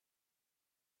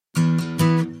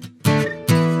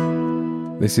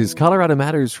This is Colorado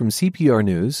Matters from CPR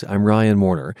News. I'm Ryan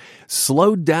Warner.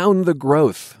 Slow down the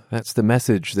growth. That's the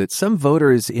message that some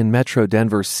voters in Metro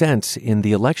Denver sent in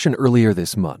the election earlier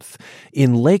this month.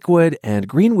 In Lakewood and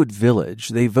Greenwood Village,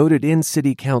 they voted in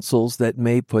city councils that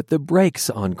may put the brakes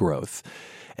on growth.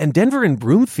 And Denver and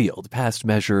Broomfield passed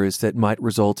measures that might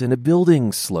result in a building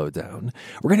slowdown.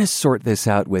 We're going to sort this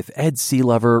out with Ed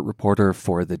Sealover, reporter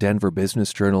for the Denver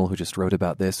Business Journal, who just wrote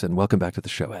about this. And welcome back to the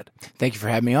show, Ed. Thank you for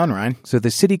having me on, Ryan. So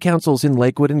the city councils in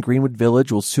Lakewood and Greenwood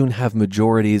Village will soon have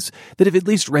majorities that have at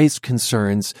least raised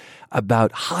concerns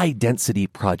about high-density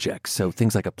projects, so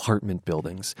things like apartment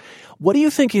buildings. What do you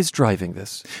think is driving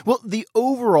this? Well, the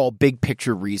overall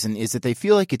big-picture reason is that they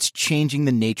feel like it's changing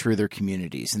the nature of their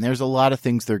communities, and there's a lot of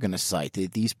things they're going to cite.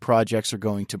 These projects are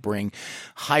going to bring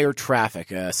higher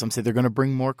traffic. Some say they're going to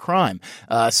bring more crime.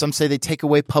 Some say they take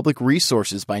away public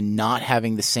resources by not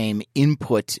having the same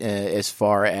input as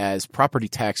far as property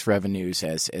tax revenues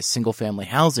as single-family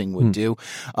housing would do.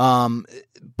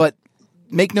 But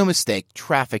make no mistake,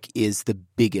 traffic is the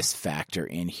biggest factor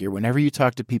in here. Whenever you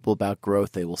talk to people about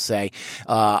growth, they will say,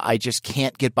 I just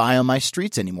can't get by on my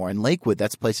streets anymore. In Lakewood,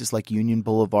 that's places like Union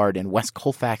Boulevard and West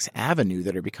Colfax Avenue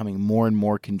that are becoming more and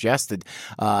more congested.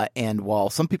 And while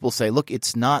some people say, look,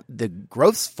 it's not the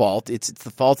growth's fault, it's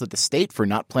the fault of the state for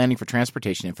not planning for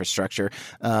transportation infrastructure,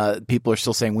 people are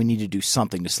still saying we need to do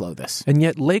something to slow this. And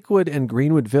yet Lakewood and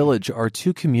Greenwood Village are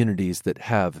two communities that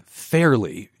have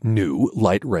fairly new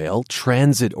light rail,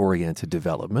 transit-oriented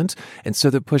development. And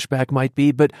so the pushback might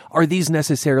be, but are these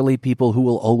necessarily people who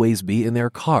will always be in their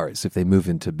cars if they move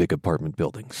into big apartment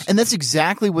buildings? And that's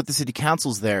exactly what the city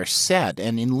councils there said.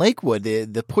 And in Lakewood,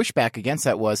 the pushback against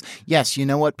that was, yes, you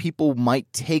know what? People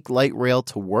might take light rail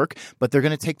to work, but they're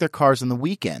going to take their cars on the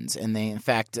weekends. And they, in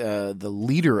fact, the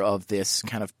leader of this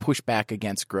kind of pushback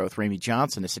against growth, Ramey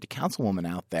Johnson, a city councilwoman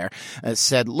out there,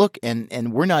 said, look,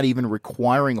 and we're not even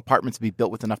requiring apartments to be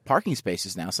built with enough parking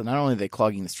spaces now. So not only are they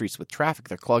clogging the streets with traffic,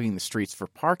 they're clogging the streets for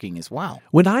parking as well.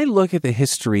 When I look at the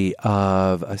history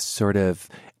of a sort of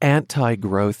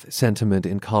anti-growth sentiment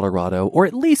in Colorado, or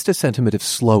at least a sentiment of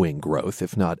slowing growth,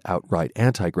 if not outright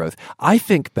anti-growth, I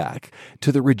think back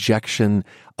to the rejection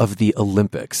of the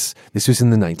Olympics. This was in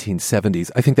the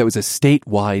 1970s. I think that was a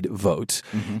statewide vote.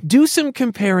 Do some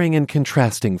comparing and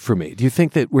contrasting for me. Do you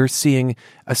think that we're seeing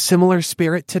a similar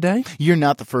spirit today? You're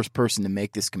not the first person to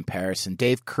make this comparison.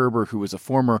 Dave Kerber, who was a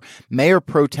former mayor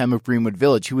pro tem of Greenwood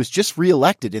Village, who was just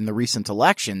reelected in the recent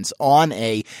elections on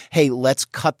a, hey, let's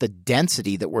cut the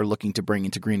density that we're looking to bring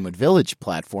into Greenwood Village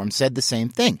platform, said the same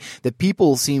thing, that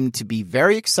people seem to be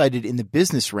very excited in the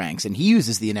business ranks. And he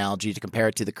uses the analogy to compare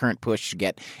it to the current push to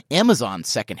get Amazon's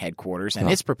second headquarters and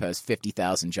its proposed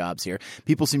 50,000 jobs here.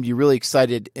 People seem to be really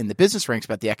excited in the business ranks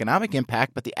about the economic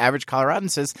impact, but the average Coloradan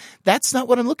says, that's not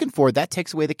what I'm looking for. That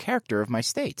takes away the character of my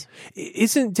state.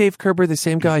 Isn't Dave Kerber the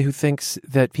same guy who thinks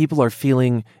that people are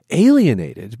feeling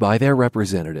alienated by their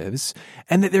representatives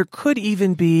and that there could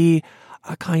even be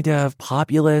a kind of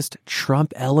populist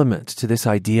Trump element to this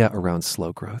idea around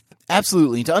slow growth?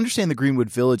 Absolutely. To understand the Greenwood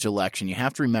Village election, you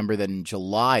have to remember that in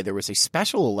July, there was a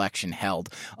special election held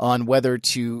on whether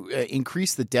to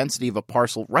increase the density of a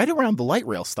parcel right around the light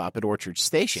rail stop at Orchard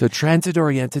Station. So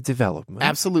transit-oriented development.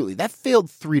 Absolutely. That failed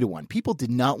 3-1. People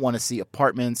did not want to see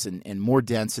apartments and more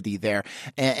density there.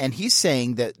 And he's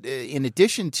saying that in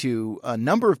addition to a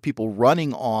number of people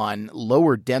running on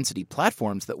lower density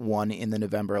platforms that won in the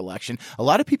November election, a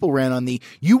lot of people ran on the,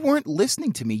 you weren't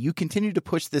listening to me. You continued to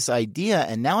push this idea,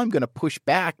 and now I'm going to push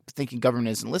back thinking government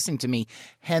isn't listening to me,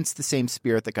 hence the same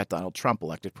spirit that got Donald Trump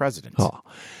elected president.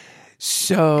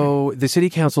 So the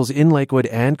city councils in Lakewood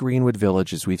and Greenwood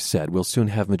Village, as we've said, will soon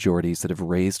have majorities that have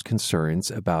raised concerns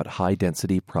about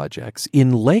high-density projects.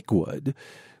 In Lakewood,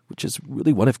 which is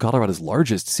really one of Colorado's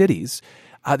largest cities,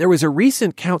 there was a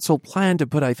recent council plan to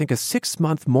put, I think, a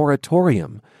 6-month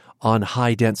moratorium on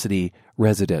high-density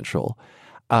residential.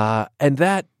 And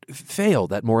that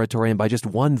failed, that moratorium, by just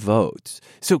one vote.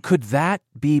 So could that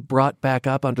be brought back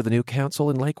up under the new council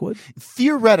in Lakewood?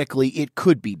 Theoretically, it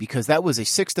could be, because that was a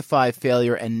 6-5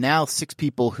 failure, and now 6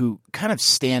 people who kind of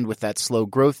stand with that slow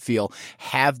growth feel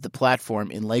have the platform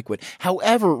in Lakewood.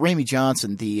 However, Ramey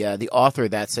Johnson, the author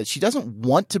of that, said she doesn't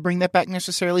want to bring that back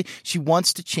necessarily. She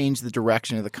wants to change the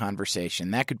direction of the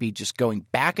conversation. That could be just going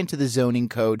back into the zoning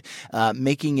code,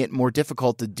 making it more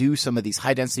difficult to do some of these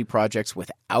high-density projects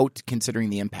without considering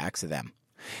the impacts of them.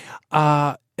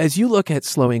 As you look at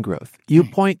slowing growth, you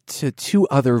point to 2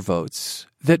 other votes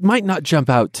that might not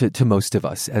jump out to most of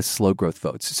us as slow growth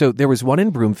votes. So there was one in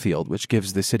Broomfield, which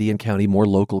gives the city and county more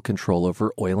local control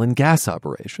over oil and gas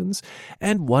operations,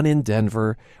 and one in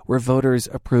Denver, where voters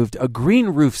approved a green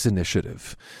roofs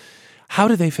initiative. How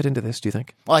do they fit into this, do you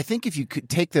think? Well, I think if you could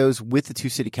take those with the two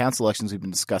city council elections we've been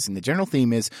discussing, the general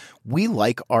theme is we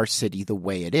like our city the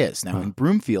way it is. Now, in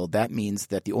Broomfield, that means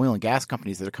that the oil and gas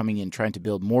companies that are coming in trying to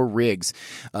build more rigs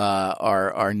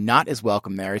are not as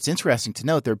welcome there. It's interesting to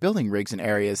note they're building rigs in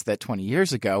areas that 20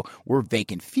 years ago were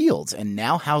vacant fields, and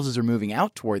now houses are moving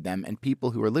out toward them, and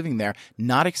people who are living there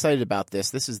not excited about this.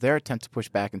 This is their attempt to push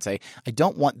back and say, I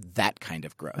don't want that kind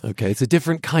of growth. Okay, it's a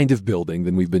different kind of building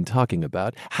than we've been talking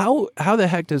about. How the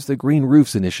heck does the Green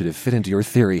Roofs Initiative fit into your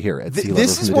theory here at Sea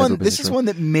Level? This is one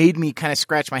that made me kind of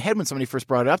scratch my head when somebody first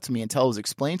brought it up to me until it was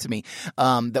explained to me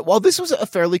that while this was a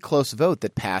fairly close vote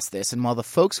that passed this, and while the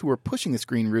folks who were pushing this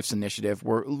Green Roofs Initiative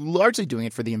were largely doing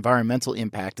it for the environmental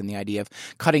impact and the idea of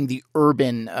cutting the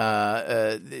urban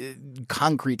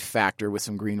concrete factor with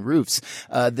some green roofs,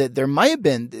 that there might have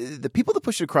been the people that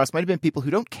pushed it across might have been people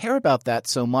who don't care about that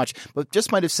so much, but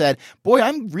just might have said, boy,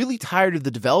 I'm really tired of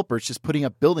the developers just putting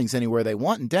up buildings anywhere they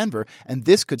want in Denver, and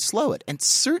this could slow it. And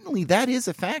certainly that is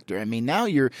a factor. I mean, now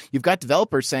you've got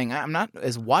developers saying, I'm not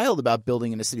as wild about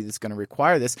building in a city that's going to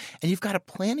require this, and you've got a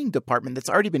planning department that's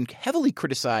already been heavily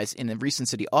criticized in a recent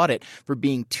city audit for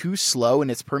being too slow in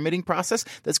its permitting process,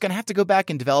 that's going to have to go back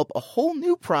and develop a whole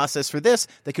new process for this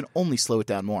that can only slow it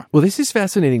down more. Well, this is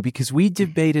fascinating because we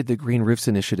debated the Green Roofs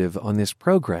Initiative on this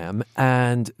program,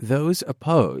 and those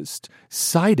opposed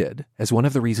cited as one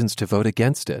of the reasons to vote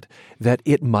against it that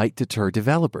it might deter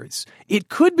developers. It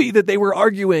could be that they were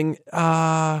arguing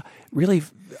really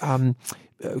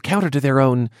counter to their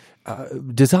own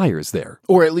desires there.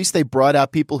 Or at least they brought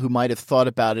out people who might have thought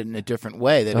about it in a different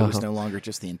way, that it was no longer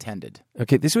just the intended.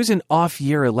 Okay, this was an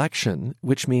off-year election,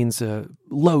 which means a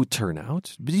low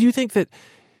turnout. But do you think that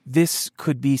this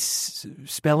could be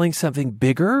spelling something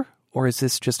bigger? Or is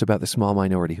this just about the small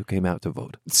minority who came out to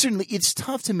vote? Certainly, it's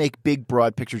tough to make big,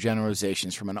 broad-picture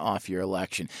generalizations from an off-year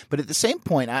election. But at the same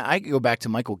point, I go back to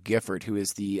Michael Gifford, who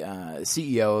is the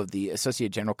CEO of the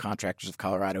Associated General Contractors of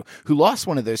Colorado, who lost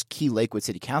one of those key Lakewood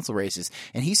City Council races.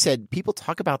 And he said, people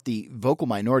talk about the vocal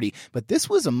minority, but this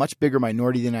was a much bigger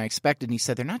minority than I expected. And he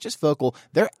said, they're not just vocal,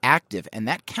 they're active, and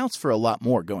that counts for a lot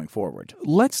more going forward.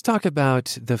 Let's talk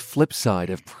about the flip side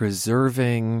of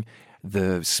preserving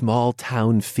the small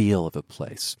town feel of a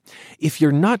place. If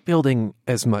you're not building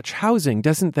as much housing,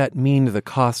 doesn't that mean the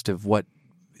cost of what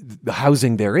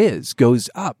housing there is goes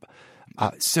up?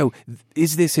 So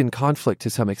is this in conflict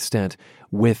to some extent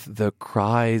with the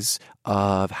cries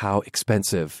of how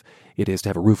expensive it is to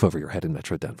have a roof over your head in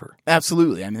Metro Denver?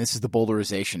 Absolutely. I mean, this is the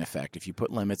Boulderization effect. If you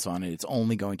put limits on it, it's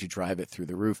only going to drive it through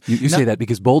the roof. You say that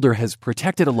because Boulder has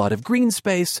protected a lot of green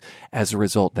space. As a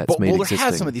result, that's made Boulder existing.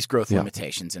 has some of these growth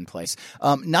limitations in place.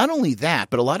 Not only that,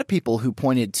 but a lot of people who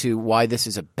pointed to why this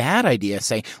is a bad idea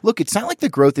say, look, it's not like the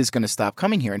growth is going to stop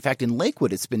coming here. In fact, in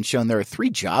Lakewood, it's been shown there are 3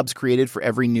 jobs created for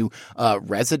every new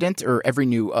resident or every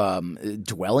new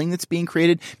dwelling that's being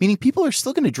created, meaning people are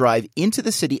still going to drive into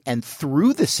the city and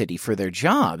through the city for their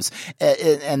jobs.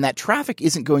 And that traffic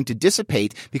isn't going to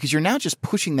dissipate because you're now just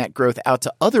pushing that growth out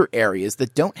to other areas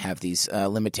that don't have these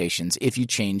limitations if you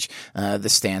change the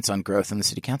stance on growth in the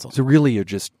city council. So really you're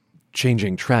just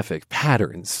changing traffic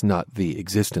patterns, not the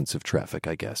existence of traffic,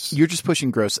 I guess. You're just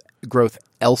pushing growth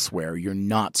elsewhere. You're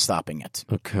not stopping it.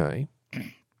 Okay.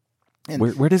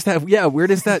 Where does that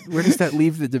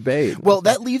leave the debate? Well,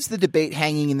 that leaves the debate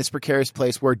hanging in this precarious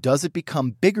place where does it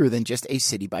become bigger than just a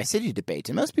city-by-city debate?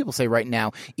 And most people say right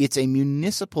now it's a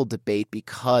municipal debate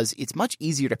because it's much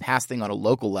easier to pass things on a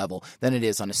local level than it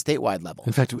is on a statewide level.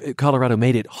 In fact, Colorado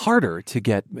made it harder to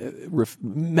get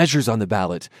measures on the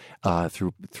ballot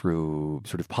through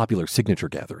sort of popular signature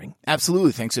gathering.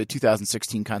 Absolutely, thanks to a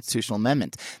 2016 constitutional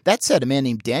amendment. That said, a man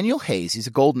named Daniel Hayes, he's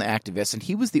a Golden activist, and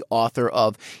he was the author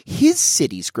of his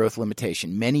city's growth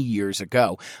limitation many years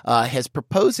ago, has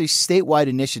proposed a statewide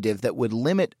initiative that would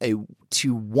limit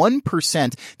to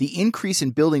 1% the increase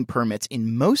in building permits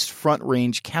in most Front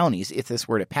Range counties if this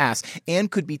were to pass,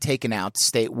 and could be taken out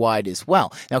statewide as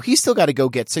well. Now, he's still got to go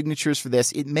get signatures for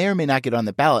this. It may or may not get on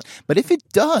the ballot, but if it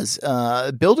does,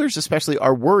 builders especially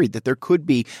are worried that there could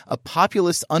be a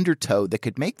populist undertow that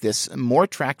could make this more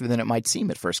attractive than it might seem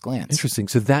at first glance. Interesting.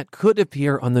 So that could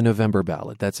appear on the November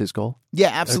ballot. That's his goal? Yeah,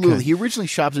 absolutely. Okay. He originally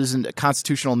shopped it as a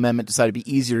constitutional amendment, decided it'd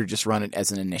be easier to just run it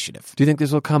as an initiative. Do you think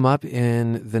this will come up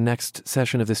in the next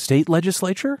session of the state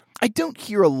legislature? I don't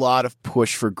hear a lot of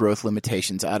push for growth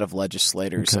limitations out of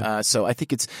legislators. Okay. So I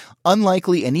think it's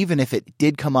unlikely, and even if it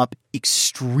did come up,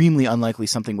 extremely unlikely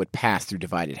something would pass through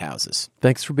divided houses.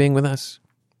 Thanks for being with us.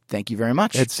 Thank you very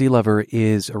much. Ed Seelover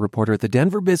is a reporter at the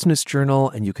Denver Business Journal,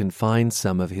 and you can find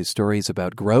some of his stories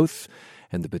about growth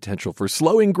and the potential for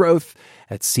slowing growth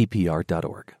at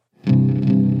cpr.org.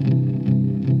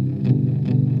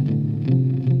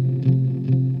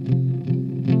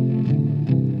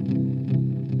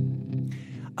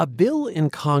 A bill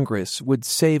in Congress would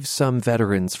save some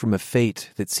veterans from a fate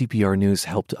that CPR News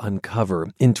helped uncover.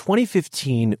 In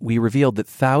 2015, we revealed that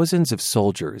thousands of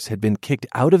soldiers had been kicked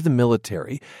out of the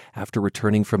military after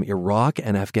returning from Iraq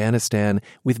and Afghanistan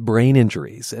with brain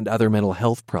injuries and other mental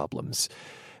health problems.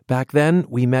 Back then,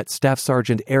 we met Staff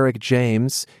Sergeant Eric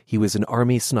James. He was an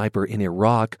Army sniper in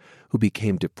Iraq who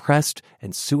became depressed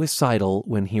and suicidal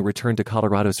when he returned to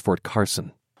Colorado's Fort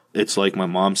Carson. It's like my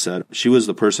mom said, she was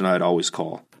the person I'd always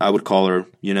call. I would call her,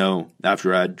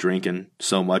 after I'd drinking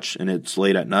so much and it's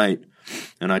late at night.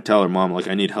 And I'd tell her, Mom,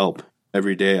 I need help.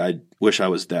 Every day I wish I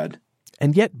was dead.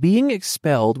 And yet being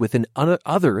expelled with an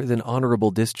other than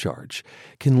honorable discharge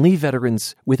can leave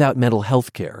veterans without mental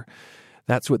health care.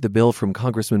 That's what the bill from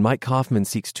Congressman Mike Coffman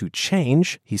seeks to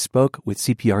change. He spoke with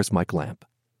CPR's Mike Lamp.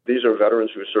 These are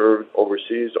veterans who served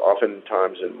overseas,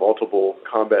 oftentimes in multiple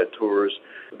combat tours,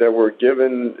 that were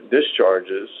given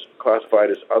discharges classified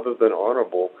as other than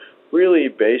honorable, really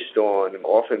based on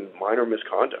often minor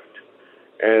misconduct.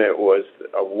 And it was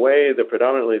a way that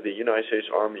predominantly the United States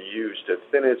Army used to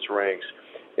thin its ranks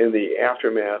in the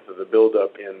aftermath of the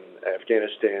buildup in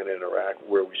Afghanistan and Iraq,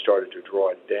 where we started to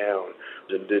draw it down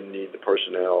and didn't need the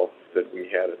personnel that we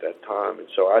had at that time. And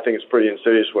so I think it's a pretty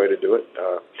insidious way to do it,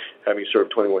 having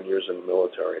served 21 years in the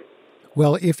military.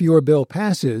 Well, if your bill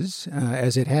passes,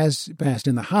 as it has passed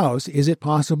in the House, is it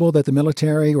possible that the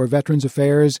military or Veterans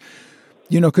Affairs,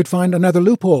 could find another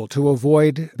loophole to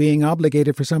avoid being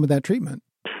obligated for some of that treatment?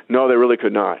 No, they really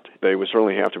could not. They would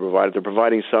certainly have to provide it. They're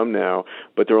providing some now,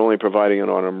 but they're only providing it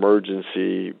on an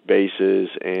emergency basis,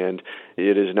 and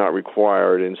it is not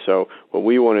required. And so what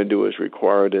we want to do is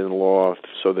require it in law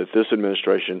so that this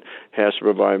administration has to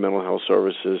provide mental health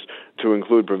services to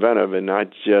include preventive and not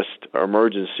just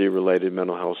emergency-related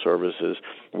mental health services.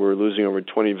 We're losing over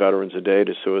 20 veterans a day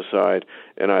to suicide,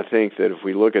 and I think that if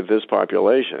we look at this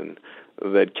population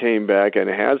that came back and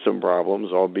had some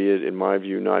problems, albeit, in my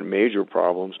view, not major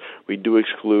problems, we do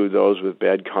exclude those with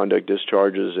bad conduct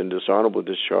discharges and dishonorable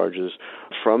discharges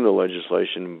from the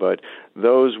legislation. But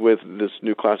those with this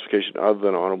new classification other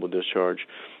than honorable discharge,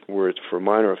 where it's for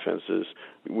minor offenses,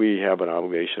 we have an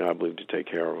obligation, I believe, to take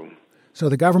care of them. So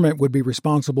the government would be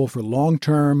responsible for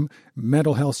long-term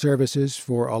mental health services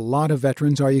for a lot of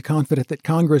veterans. Are you confident that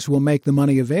Congress will make the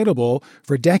money available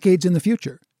for decades in the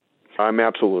future? I'm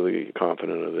absolutely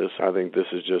confident of this. I think this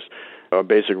is just a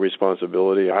basic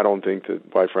responsibility. I don't think that,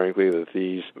 quite frankly, that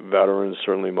these veterans,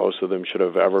 certainly most of them, should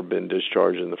have ever been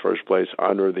discharged in the first place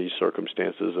under these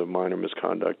circumstances of minor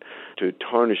misconduct. To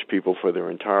tarnish people for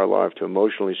their entire life, to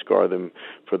emotionally scar them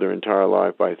for their entire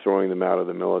life by throwing them out of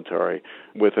the military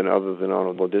with an other than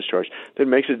honorable discharge, that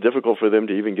makes it difficult for them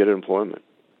to even get employment.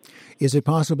 Is it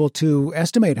possible to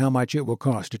estimate how much it will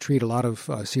cost to treat a lot of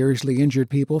seriously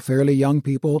injured people, fairly young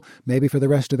people, maybe for the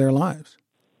rest of their lives?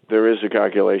 There is a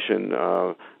calculation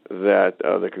that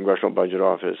the Congressional Budget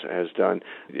Office has done.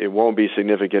 It won't be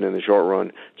significant in the short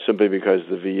run simply because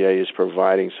the VA is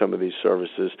providing some of these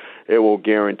services. It will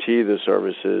guarantee the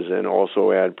services and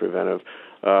also add preventive.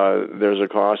 There's a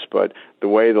cost, but the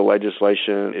way the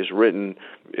legislation is written,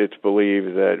 it's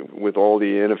believed that with all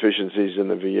the inefficiencies in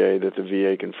the VA, that the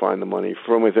VA can find the money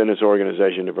from within its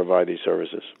organization to provide these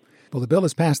services. Well, the bill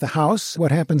has passed the House.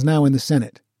 What happens now in the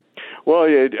Senate? Well,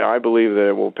 I believe that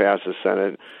it will pass the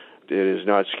Senate. It is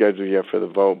not scheduled yet for the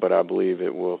vote, but I believe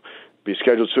it will be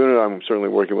scheduled soon, and I'm certainly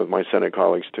working with my Senate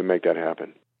colleagues to make that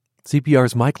happen.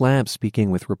 CPR's Mike Lamp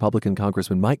speaking with Republican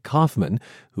Congressman Mike Coffman,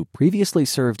 who previously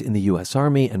served in the U.S.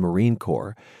 Army and Marine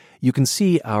Corps. You can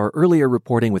see our earlier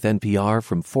reporting with NPR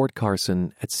from Fort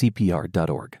Carson at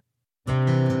CPR.org.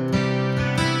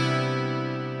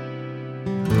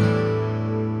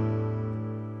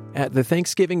 At the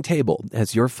Thanksgiving table,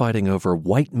 as you're fighting over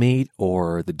white meat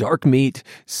or the dark meat,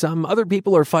 some other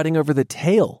people are fighting over the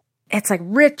tail. It's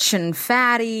rich and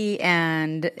fatty,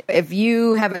 and if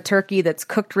you have a turkey that's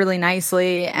cooked really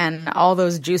nicely and all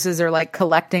those juices are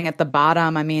collecting at the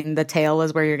bottom, the tail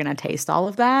is where you're going to taste all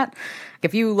of that.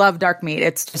 If you love dark meat,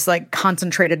 it's just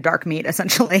concentrated dark meat,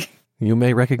 essentially. You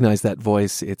may recognize that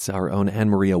voice. It's our own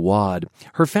Anne Maria Wad.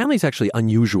 Her family's actually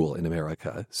unusual in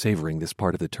America, savoring this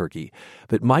part of the turkey.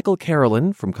 But Michael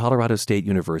Carolyn from Colorado State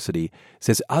University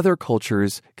says other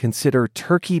cultures consider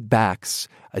turkey backs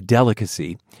a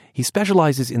delicacy. He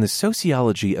specializes in the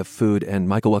sociology of food. And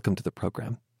Michael, welcome to the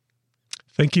program.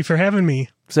 Thank you for having me.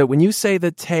 So when you say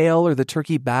the tail or the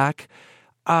turkey back,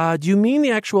 do you mean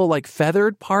the actual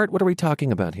feathered part? What are we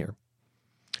talking about here?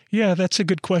 Yeah, that's a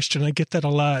good question. I get that a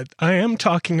lot. I am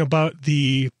talking about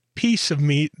the piece of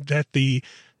meat that the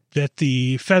that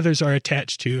the feathers are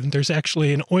attached to. And there's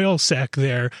actually an oil sac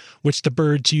there, which the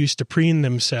birds use to preen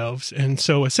themselves. And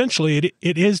so essentially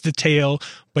it is the tail,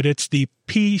 but it's the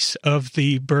piece of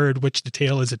the bird which the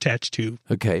tail is attached to.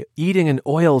 Okay, eating an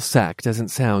oil sac doesn't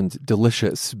sound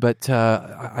delicious, but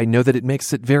I know that it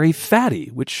makes it very fatty,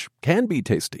 which can be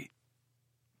tasty.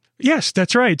 Yes,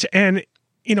 that's right. And,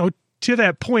 to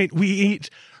that point, we eat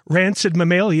rancid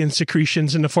mammalian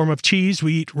secretions in the form of cheese.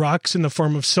 We eat rocks in the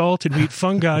form of salt, and we eat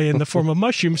fungi in the form of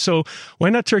mushrooms. So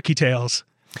why not turkey tails?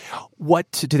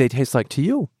 What do they taste like to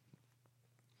you?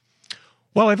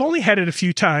 Well, I've only had it a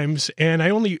few times, and I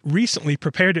only recently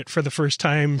prepared it for the first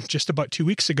time just about 2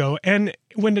 weeks ago. And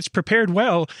when it's prepared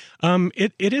well,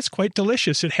 it is quite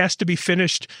delicious. It has to be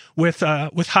finished with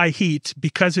high heat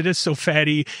because it is so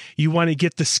fatty. You want to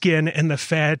get the skin and the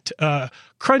fat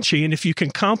crunchy, and if you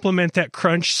can complement that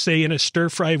crunch, say in a stir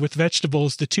fry with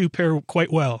vegetables, the two pair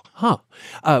quite well. Huh.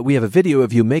 We have a video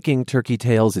of you making turkey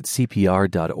tails at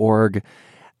CPR.org,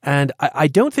 and I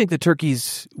don't think the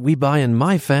turkeys we buy in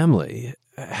my family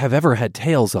have ever had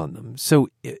tails on them. So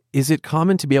is it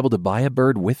common to be able to buy a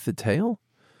bird with the tail?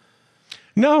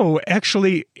 No,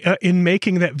 actually, in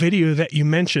making that video that you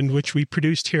mentioned, which we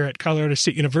produced here at Colorado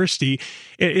State University,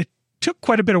 it took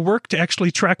quite a bit of work to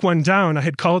actually track one down. I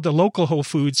had called the local Whole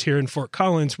Foods here in Fort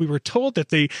Collins. We were told that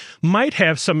they might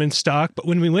have some in stock, but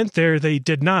when we went there, they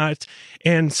did not.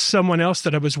 And someone else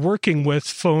that I was working with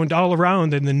phoned all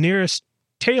around, and the nearest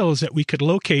tails that we could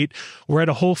locate were at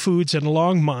a Whole Foods in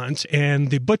Longmont,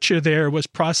 and the butcher there was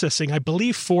processing, I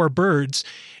believe, 4 birds,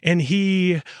 and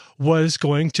he was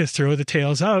going to throw the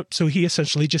tails out, so he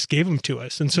essentially just gave them to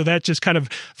us. And so that just kind of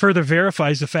further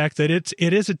verifies the fact that it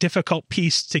is a difficult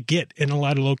piece to get in a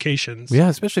lot of locations. Yeah,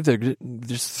 especially if they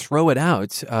just throw it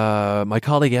out. My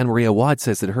colleague Anne Maria Watt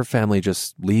says that her family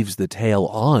just leaves the tail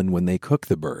on when they cook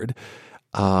the bird.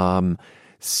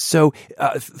 So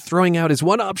throwing out is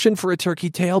one option for a turkey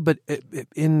tail, but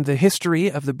in the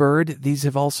history of the bird, these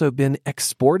have also been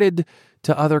exported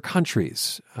to other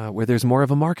countries where there's more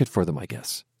of a market for them, I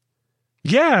guess.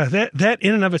 Yeah, that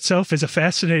in and of itself is a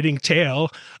fascinating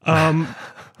tale.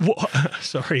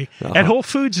 Sorry. Uh-huh. At Whole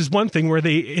Foods is one thing where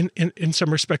they, in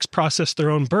some respects, process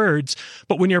their own birds.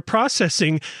 But when you're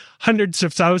processing hundreds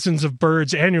of thousands of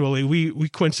birds annually, we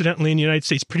coincidentally in the United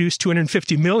States produce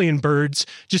 250 million birds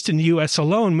just in the U.S.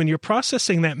 alone. When you're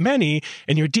processing that many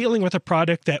and you're dealing with a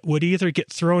product that would either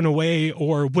get thrown away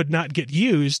or would not get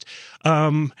used,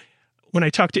 when I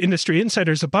talked to industry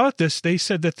insiders about this, they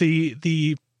said that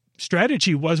the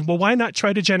strategy was, well, why not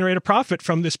try to generate a profit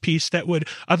from this piece that would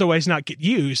otherwise not get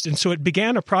used? And so it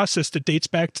began a process that dates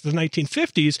back to the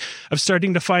 1950s of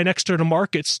starting to find external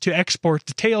markets to export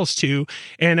the tails to.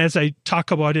 And as I talk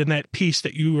about in that piece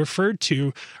that you referred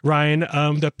to, Ryan,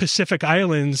 the Pacific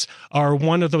Islands are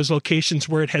one of those locations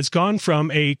where it has gone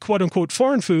from a quote-unquote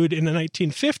foreign food in the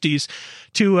 1950s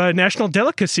to a national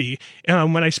delicacy.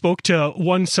 When I spoke to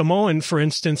one Samoan, for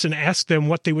instance, and asked them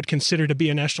what they would consider to be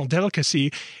a national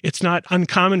delicacy, it's not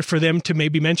uncommon for them to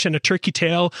maybe mention a turkey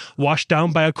tail washed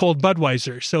down by a cold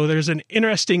Budweiser. So there's an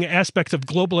interesting aspect of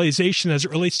globalization as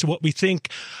it relates to what we think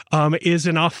is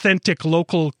an authentic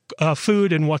local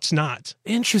food and what's not.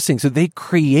 Interesting. So they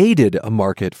created a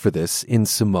market for this in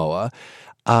Samoa.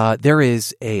 There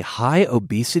is a high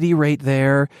obesity rate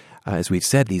there. As we've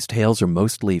said, these tails are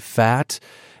mostly fat.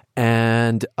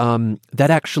 And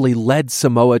that actually led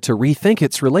Samoa to rethink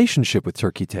its relationship with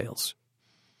turkey tails.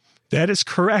 That is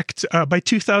correct. By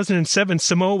 2007,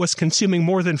 Samoa was consuming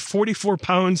more than 44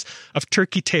 pounds of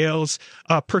turkey tails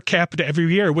per capita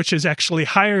every year, which is actually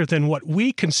higher than what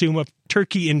we consume of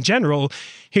turkey in general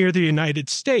here in the United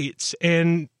States.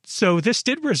 And so this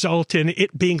did result in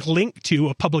it being linked to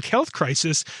a public health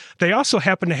crisis. They also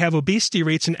happen to have obesity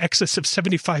rates in excess of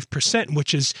 75%,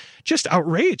 which is just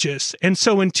outrageous. And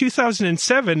so in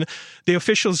 2007, the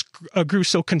officials grew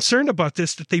so concerned about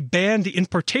this that they banned the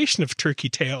importation of turkey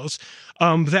tails.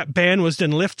 That ban was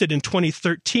then lifted in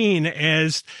 2013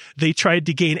 as they tried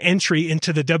to gain entry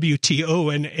into the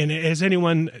WTO. And as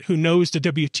anyone who knows the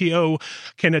WTO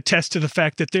can attest to the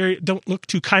fact that they don't look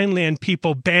too kindly on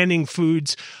people banning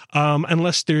foods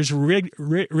unless there's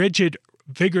rigid,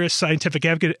 vigorous scientific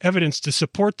evidence to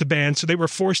support the ban. So they were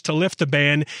forced to lift the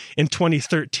ban in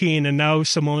 2013, and now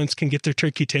Samoans can get their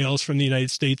turkey tails from the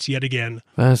United States yet again.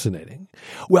 Fascinating.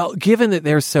 Well, given that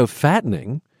they're so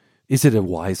fattening, is it a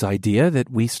wise idea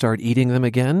that we start eating them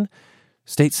again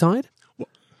stateside?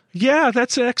 Yeah,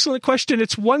 that's an excellent question.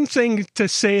 It's one thing to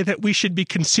say that we should be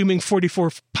consuming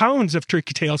 44 pounds of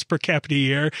turkey tails per capita a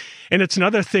year, and it's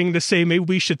another thing to say maybe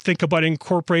we should think about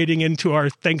incorporating into our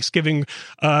Thanksgiving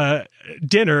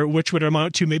dinner, which would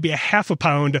amount to maybe a half a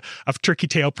pound of turkey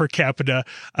tail per capita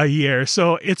a year.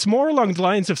 So it's more along the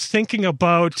lines of thinking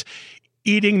about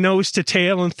eating nose to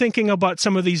tail and thinking about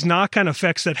some of these knock-on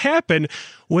effects that happen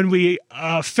when we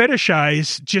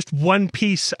fetishize just one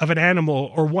piece of an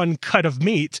animal or one cut of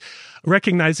meat,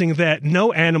 recognizing that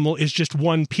no animal is just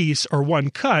one piece or one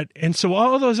cut. And so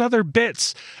all those other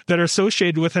bits that are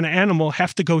associated with an animal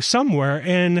have to go somewhere.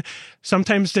 And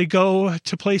sometimes they go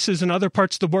to places in other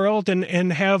parts of the world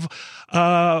and have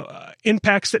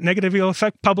impacts that negatively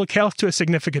affect public health to a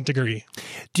significant degree.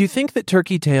 Do you think that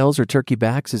turkey tails, or turkey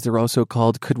backs, as they're also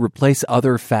called, could replace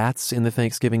other fats in the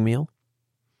Thanksgiving meal?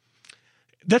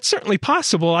 That's certainly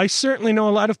possible. I certainly know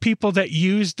a lot of people that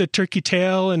use the turkey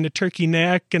tail and the turkey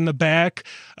neck and the back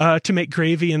to make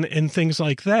gravy and things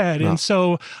like that. Oh. And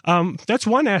so that's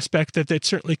one aspect that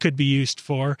certainly could be used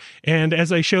for. And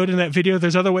as I showed in that video,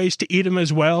 there's other ways to eat them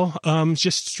as well,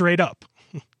 just straight up.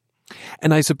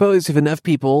 And I suppose if enough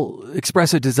people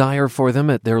express a desire for them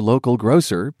at their local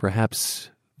grocer, perhaps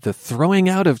the throwing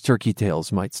out of turkey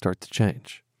tails might start to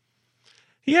change.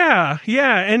 Yeah.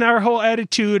 And our whole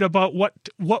attitude about what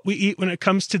we eat when it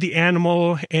comes to the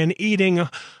animal and eating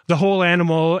the whole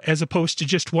animal as opposed to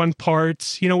just one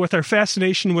part. You know, with our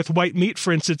fascination with white meat,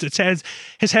 for instance, it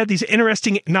has had these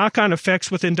interesting knock-on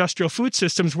effects with industrial food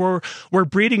systems where we're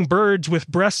breeding birds with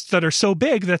breasts that are so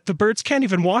big that the birds can't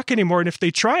even walk anymore. And if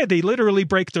they try, they literally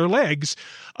break their legs.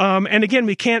 And again,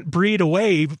 we can't breed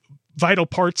away vital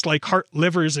parts like heart,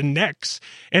 livers, and necks.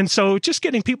 And so just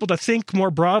getting people to think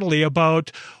more broadly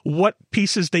about what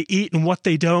pieces they eat and what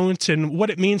they don't, and what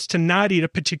it means to not eat a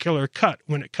particular cut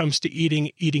when it comes to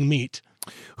eating meat.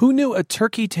 Who knew a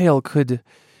turkey tail could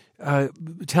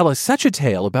tell us such a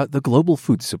tale about the global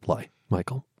food supply,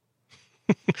 Michael?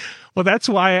 Well, that's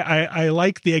why I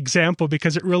like the example,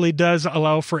 because it really does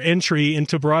allow for entry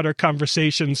into broader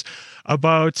conversations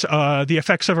about the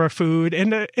effects of our food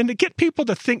and to get people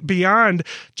to think beyond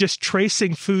just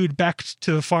tracing food back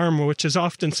to the farmer, which is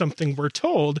often something we're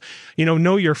told. You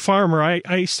know your farmer.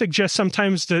 I suggest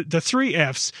sometimes the 3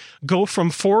 Fs, go from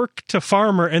fork to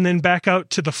farmer and then back out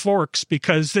to the forks,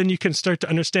 because then you can start to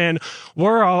understand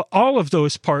where all of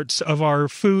those parts of our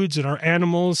foods and our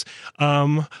animals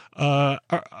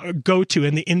go to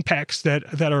and the impacts that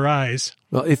arise.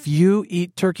 Well, if you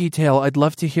eat turkey tail, I'd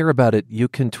love to hear about it. You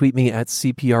can tweet me at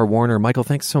CPR Warner. Michael,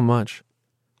 thanks so much.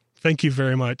 Thank you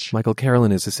very much. Michael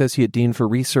Carolyn is Associate Dean for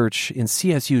Research in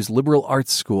CSU's Liberal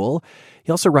Arts School.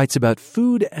 He also writes about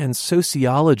food and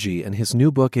sociology, and his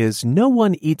new book is No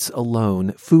One Eats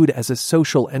Alone, Food as a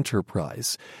Social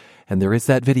Enterprise. And there is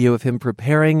that video of him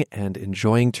preparing and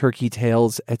enjoying turkey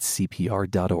tails at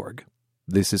CPR.org.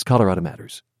 This is Colorado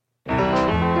Matters.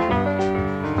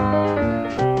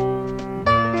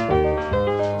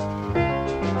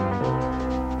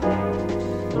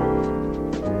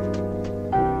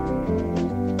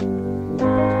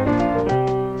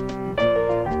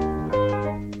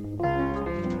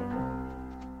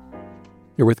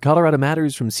 You're with Colorado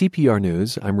Matters from CPR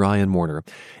News. I'm Ryan Warner.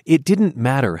 It didn't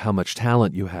matter how much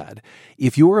talent you had.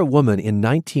 If you were a woman in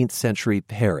 19th century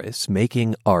Paris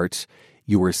making art,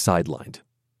 you were sidelined.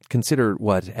 Consider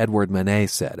what Edouard Manet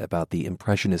said about the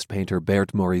Impressionist painter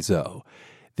Berthe Morisot.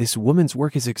 This woman's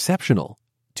work is exceptional.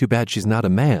 Too bad she's not a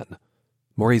man.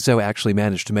 Morisot actually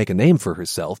managed to make a name for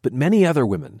herself, but many other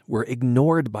women were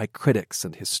ignored by critics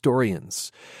and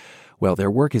historians. Well,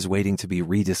 their work is waiting to be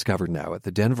rediscovered now at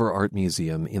the Denver Art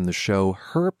Museum in the show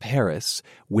Her Paris,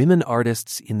 Women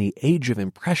Artists in the Age of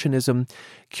Impressionism.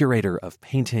 Curator of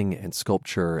Painting and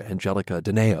Sculpture, Angelica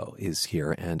Doneo, is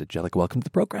here. And Angelica, welcome to the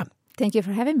program. Thank you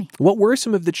for having me. What were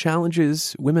some of the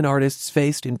challenges women artists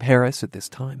faced in Paris at this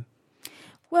time?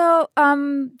 Well,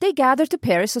 they gathered to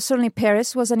Paris, so certainly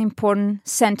Paris was an important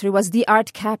center. It was the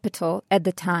art capital at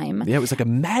the time. Yeah, it was like a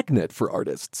magnet for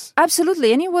artists.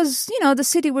 Absolutely, and it was, the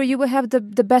city where you would have the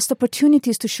best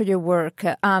opportunities to show your work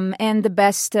and the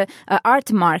best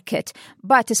art market.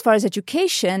 But as far as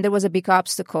education, there was a big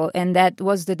obstacle, and that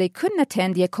was that they couldn't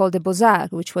attend the École des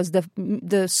Beaux-Arts, which was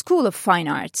the School of Fine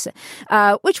Arts,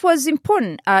 which was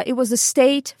important. It was a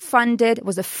state-funded, it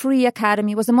was a free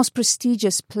academy, it was the most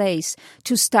prestigious place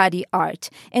to study art,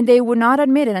 and they were not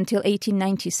admitted until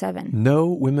 1897. No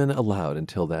women allowed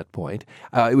until that point.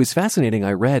 It was fascinating.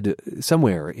 I read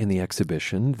somewhere in the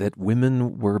exhibition that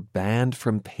women were banned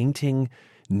from painting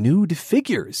nude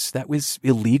figures. That was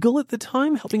illegal at the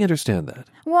time? Help me understand that.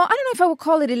 Well, I don't know if I would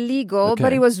call it illegal, Okay.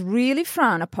 but it was really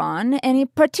frowned upon. And in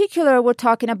particular, we're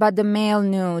talking about the male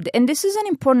nude. And this is an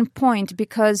important point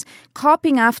because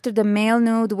copying after the male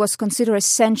nude was considered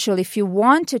essential if you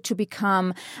wanted to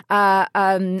become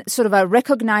sort of a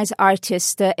recognized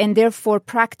artist and therefore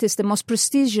practice the most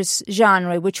prestigious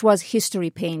genre, which was history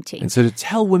painting. And so to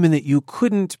tell women that you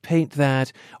couldn't paint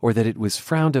that or that it was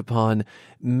frowned upon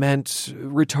meant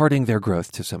retarding their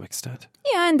growth to some extent.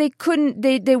 Yeah, and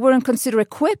they weren't considered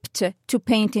equipped to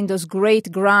paint in those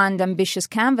great, grand, ambitious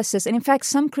canvases. And in fact,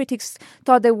 some critics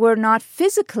thought they were not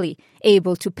physically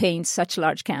able to paint such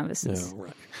large canvases. Oh,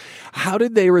 right. How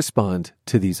did they respond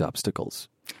to these obstacles?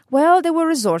 Well, they were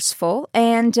resourceful,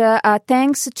 and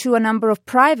thanks to a number of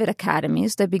private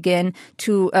academies that began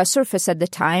to surface at the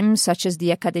time, such as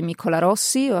the Accademia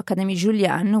Colarossi or Accademia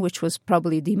Julian, which was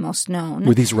probably the most known.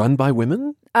 Were these run by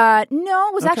women? No,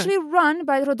 it was actually run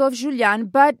by Rodolphe Julian,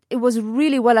 but it was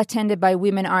really well attended by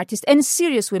women artists and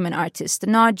serious women artists,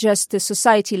 not just the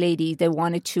society lady that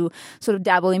wanted to sort of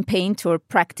dabble in paint or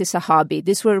practice a hobby.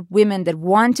 These were women that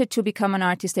wanted to become an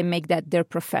artist and make that their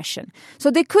profession. So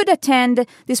they could attend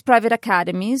these private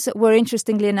academies where,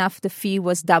 interestingly enough, the fee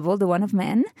was double the one of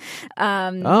men.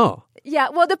 Yeah,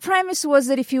 well, the premise was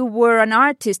that if you were an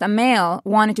artist, a male,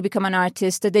 wanted to become an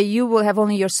artist, that you will have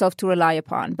only yourself to rely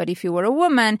upon. But if you were a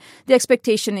woman, the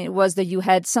expectation was that you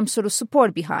had some sort of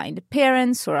support behind,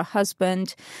 parents or a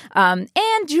husband. And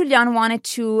Julian wanted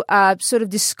to sort of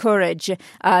discourage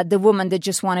the woman that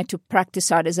just wanted to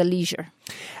practice art as a leisure.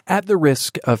 At the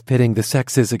risk of pitting the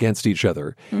sexes against each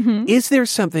other, is there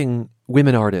something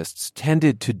women artists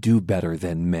tended to do better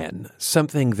than men?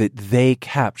 Something that they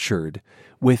captured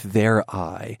with their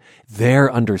eye,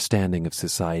 their understanding of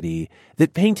society,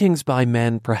 that paintings by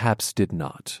men perhaps did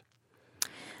not?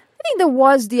 I think there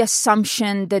was the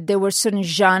assumption that there were certain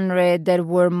genres that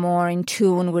were more in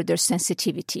tune with their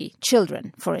sensitivity.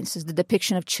 Children, for instance, the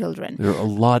depiction of children. There are a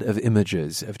lot of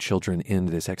images of children in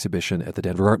this exhibition at the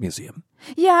Denver Art Museum.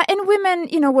 Yeah, and women,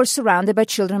 were surrounded by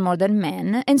children more than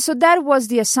men. And so that was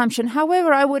the assumption.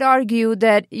 However, I would argue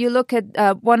that you look at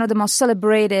one of the most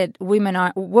celebrated woman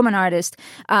artists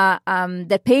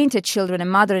that painted children, a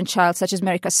mother and child, such as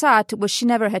Mary Cassatt, well, she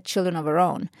never had children of her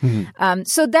own.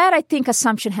 So that, I think,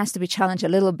 assumption has to be challenged a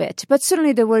little bit. But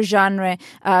certainly there were genres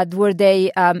where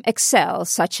they excel,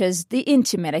 such as the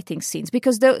intimate, I think, scenes,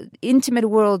 because the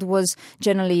intimate world was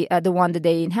generally the one that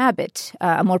they inhabit,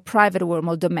 a more private world,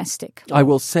 more domestic. I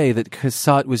will say that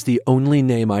Cassatt was the only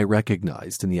name I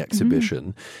recognized in the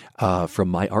exhibition from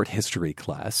my art history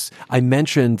class. I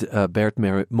mentioned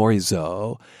Berthe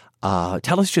Morisot.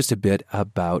 Tell us just a bit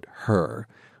about her,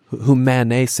 who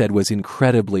Manet said was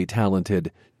incredibly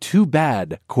talented. Too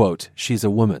bad, quote, she's a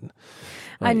woman.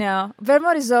 I know. Berthe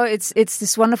Morisot, it's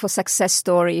this wonderful success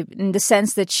story in the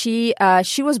sense that she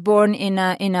was born in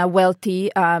a wealthy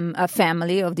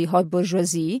family of the haute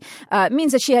bourgeoisie. It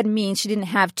means that she had means. She didn't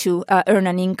have to earn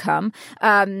an income,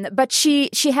 but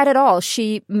she had it all.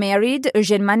 She married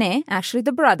Eugène Manet, actually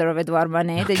the brother of Edouard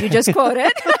Manet that you just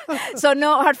quoted. So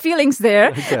no hard feelings there.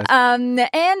 Okay.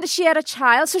 And she had a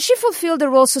child, so she fulfilled the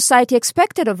role society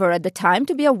expected of her at the time,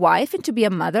 to be a wife and to be a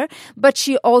mother. But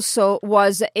she also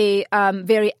was a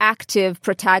very active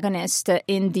protagonist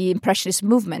in the Impressionist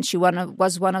movement. She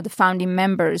was one of the founding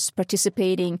members,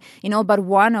 participating in all but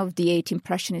one of the 8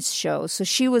 Impressionist shows. So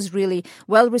she was really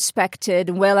well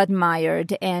respected, well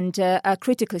admired, and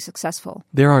critically successful.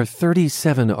 There are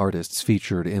 37 artists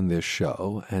featured in this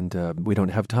show, and we don't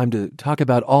have time to talk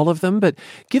about all of them, but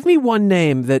give me one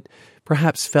name that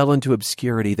perhaps fell into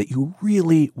obscurity that you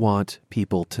really want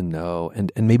people to know,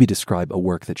 and maybe describe a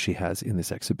work that she has in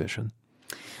this exhibition.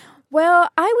 Well,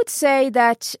 I would say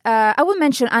that I would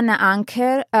mention Anna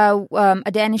Anker,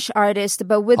 a Danish artist,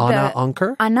 but with Anna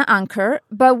Anker,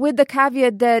 but with the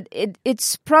caveat that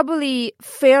it's probably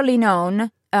fairly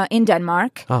known in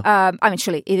Denmark.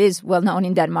 Actually, it is well known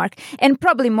in Denmark and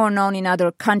probably more known in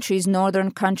other countries, northern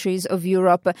countries of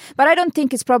Europe. But I don't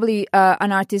think it's probably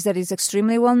an artist that is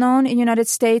extremely well known in the United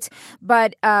States,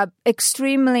 but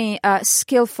extremely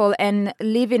skillful and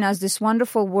leaving us these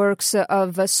wonderful works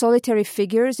of solitary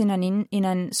figures in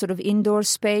an sort of indoor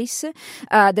space.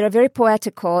 That are very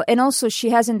poetical. And also she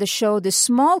has in the show this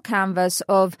small canvas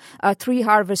of 3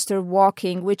 harvesters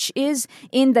walking, which is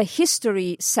in the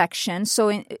history section.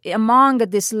 So among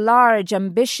this large,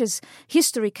 ambitious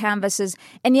history canvases,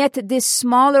 and yet this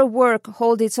smaller work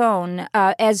holds its own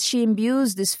as she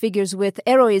imbues these figures with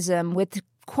heroism, with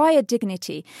quiet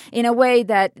dignity in a way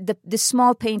that the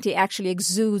small painting actually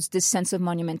exudes this sense of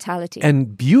monumentality.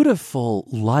 And beautiful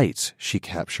light she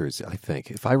captures, I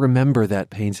think. If I remember that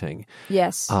painting,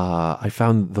 yes, I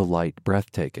found the light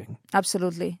breathtaking.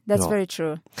 Absolutely. That's very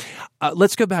true.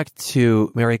 Let's go back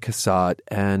to Mary Cassatt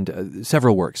and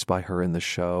several works by her in the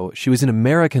show. She was an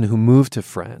American who moved to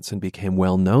France and became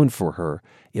well known for her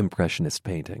Impressionist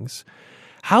paintings.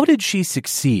 How did she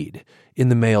succeed in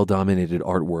the male-dominated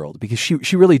art world? Because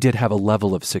she really did have a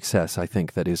level of success, I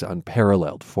think, that is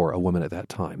unparalleled for a woman at that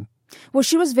time. Well,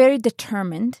 she was very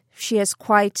determined. She has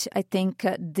quite, I think,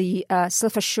 the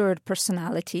self-assured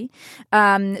personality.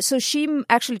 So she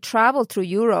actually traveled through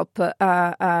Europe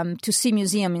to see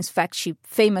museums. In fact, she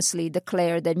famously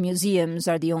declared that museums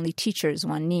are the only teachers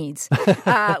one needs,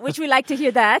 which we like to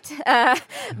hear that.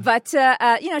 But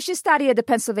she studied at the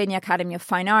Pennsylvania Academy of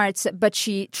Fine Arts, but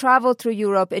she traveled through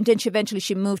Europe, and then eventually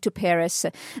she moved to Paris,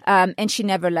 and she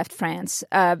never left France.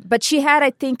 But she had,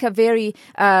 I think, a very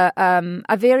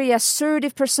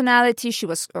assertive personality. She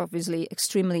was obviously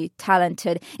extremely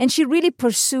talented, and she really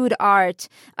pursued art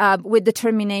with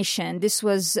determination. This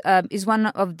is one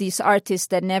of these artists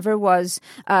that never was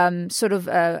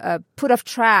put off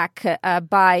track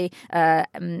by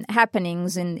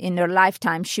happenings in her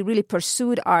lifetime. She really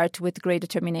pursued art with great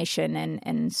determination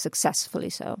and successfully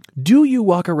so. Do you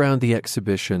walk around the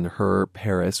exhibition, Her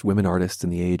Paris, Women Artists in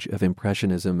the Age of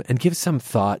Impressionism, and give some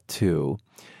thought to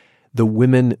the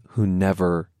women who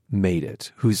never made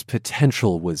it, whose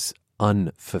potential was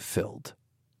unfulfilled?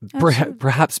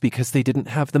 Perhaps because they didn't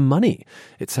have the money.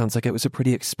 It sounds like it was a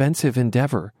pretty expensive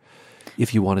endeavor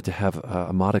if you wanted to have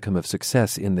a modicum of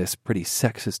success in this pretty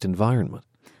sexist environment.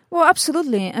 Well,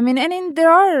 absolutely. I mean,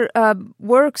 there are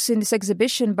works in this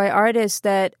exhibition by artists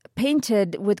that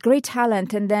painted with great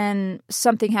talent, and then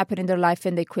something happened in their life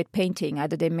and they quit painting.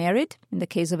 Either they married, in the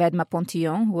case of Edma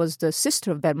Pontillon, who was the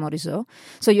sister of Belle Morisot.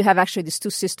 So you have actually these two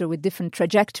sisters with different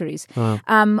trajectories. Or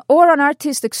an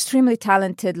artist extremely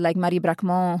talented like Marie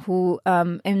Bracquemond, who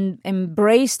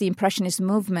embraced the Impressionist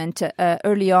movement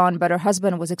early on, but her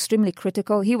husband was extremely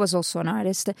critical. He was also an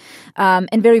artist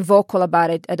and very vocal about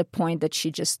it at a point that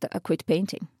she just quit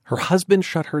painting. Her husband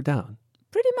shut her down?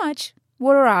 Pretty much.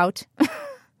 Wore her out.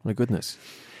 My goodness.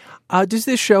 Does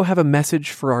this show have a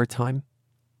message for our time?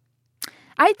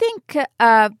 I think,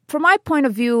 from my point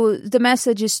of view, the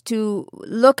message is to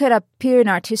look at a period in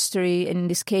art history, in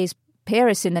this case,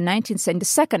 Paris in the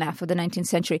second half of the 19th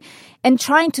century, and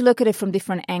trying to look at it from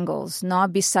different angles,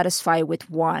 not be satisfied with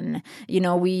one.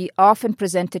 We often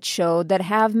presented shows that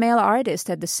have male artists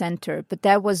at the center, but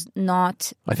that was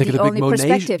not the only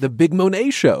perspective. The big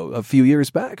Monet show a few years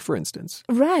back, for instance.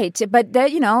 Right, but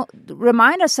that,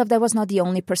 remind ourselves that was not the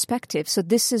only perspective. So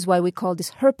this is why we call this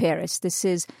Her Paris. This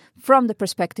is from the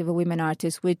perspective of women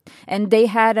artists, and they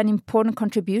had an important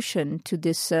contribution to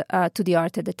this, to the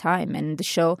art at the time, and the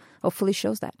show hopefully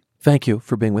shows that. Thank you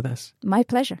for being with us. My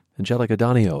pleasure. Angelica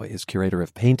Donio is curator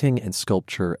of painting and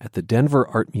sculpture at the Denver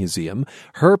Art Museum.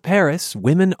 Her Paris,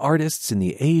 Women Artists in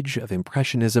the Age of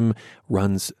Impressionism,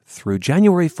 runs through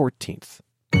January 14th.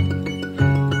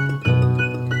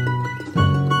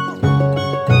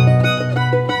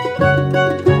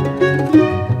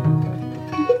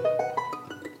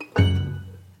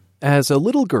 As a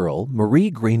little girl,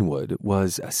 Marie Greenwood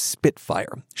was a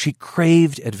spitfire. She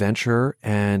craved adventure,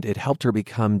 and it helped her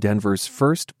become Denver's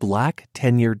first Black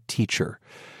tenured teacher.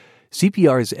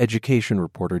 CPR's education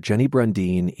reporter Jenny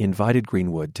Brundin invited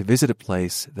Greenwood to visit a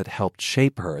place that helped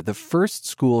shape her, the first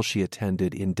school she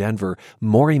attended in Denver,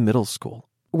 Maury Middle School.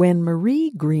 When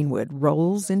Marie Greenwood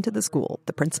rolls into the school,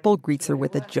 the principal greets her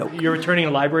with a joke. You're returning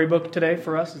a library book today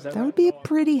for us? Is that would be a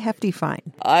pretty hefty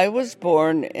fine. I was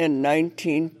born in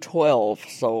 1912,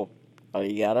 so all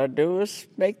you gotta do is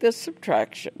make this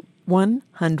subtraction.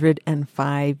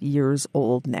 105 years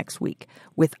old next week,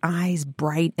 with eyes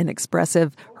bright and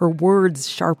expressive, her words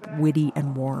sharp, witty,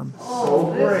 and warm.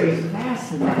 Oh, this is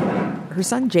fascinating. Her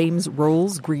son James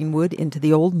rolls Greenwood into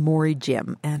the old Maury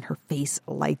gym, and her face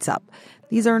lights up.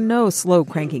 These are no slow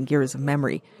cranking gears of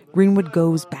memory. Greenwood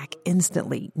goes back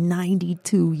instantly,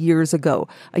 92 years ago,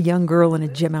 a young girl in a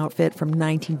gym outfit from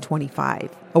 1925.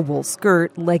 A wool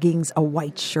skirt, leggings, a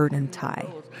white shirt and tie.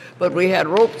 But we had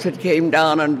ropes that came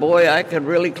down, and boy, I could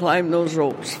really climb those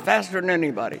ropes faster than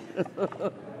anybody.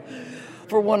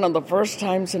 For one of the first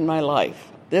times in my life,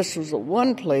 this was the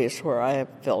one place where I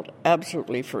felt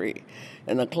absolutely free.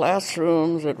 In the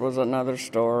classrooms, it was another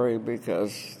story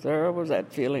because there was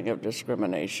that feeling of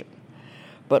discrimination.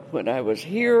 But when I was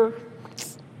here,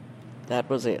 that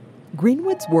was it.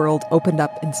 Greenwood's world opened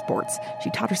up in sports. She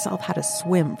taught herself how to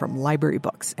swim from library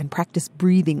books and practiced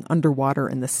breathing underwater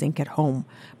in the sink at home.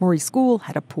 Maury's school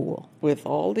had a pool. With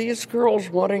all these girls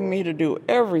wanting me to do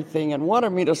everything and wanted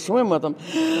me to swim with them,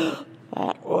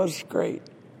 that was great.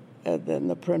 And then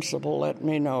the principal let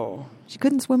me know. She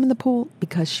couldn't swim in the pool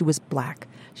because she was black.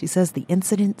 She says the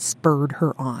incident spurred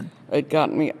her on. It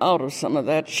got me out of some of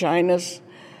that shyness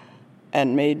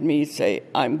and made me say,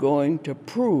 I'm going to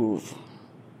prove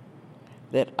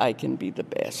that I can be the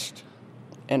best.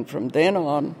 And from then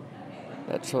on,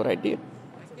 that's what I did.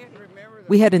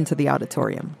 We head into the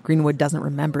auditorium. Greenwood doesn't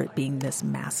remember it being this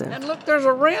massive. And look, there's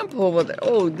a ramp over there.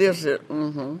 Oh, this is,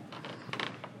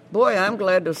 Boy, I'm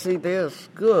glad to see this.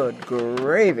 Good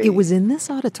gravy. It was in this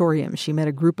auditorium she met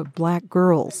a group of black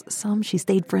girls, some she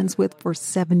stayed friends with for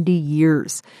 70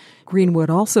 years. Greenwood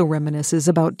also reminisces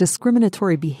about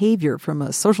discriminatory behavior from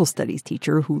a social studies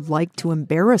teacher who liked to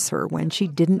embarrass her when she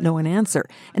didn't know an answer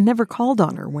and never called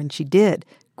on her when she did.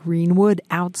 Greenwood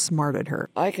outsmarted her.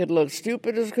 I could look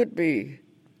stupid as could be,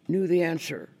 knew the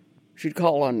answer. She'd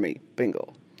call on me,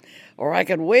 bingo. Or I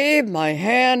could wave my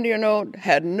hand,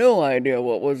 had no idea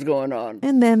what was going on.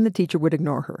 And then the teacher would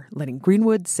ignore her, letting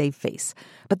Greenwood save face.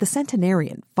 But the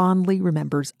centenarian fondly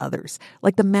remembers others,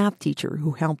 like the math teacher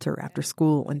who helped her after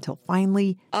school until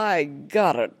finally, I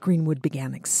got it. Greenwood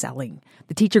began excelling.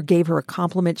 The teacher gave her a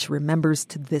compliment she remembers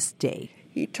to this day.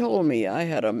 He told me I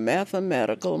had a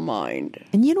mathematical mind.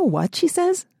 And you know what, she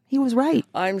says? He was right.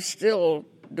 I'm still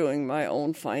doing my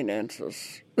own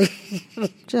finances.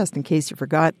 Just in case you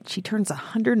forgot, she turns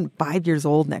 105 years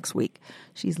old next week.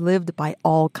 She's lived by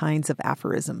all kinds of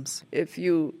aphorisms. If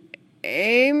you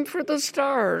aim for the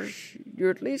stars,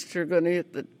 you're going to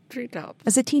hit the treetop.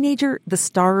 As a teenager, the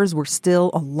stars were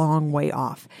still a long way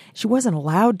off. She wasn't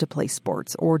allowed to play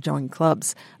sports or join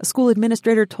clubs. A school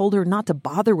administrator told her not to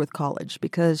bother with college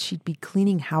because she'd be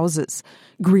cleaning houses.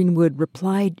 Greenwood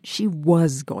replied she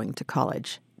was going to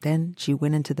college. Then she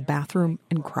went into the bathroom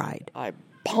and cried. I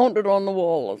pounded on the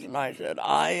walls and I said,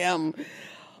 I'm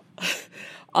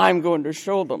going to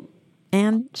show them.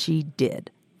 And she did.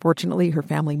 Fortunately, her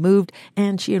family moved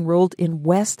and she enrolled in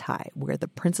West High, where the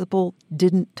principal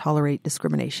didn't tolerate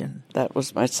discrimination. That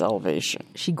was my salvation.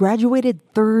 She graduated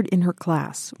third in her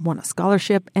class, won a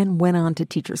scholarship, and went on to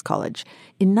Teachers College.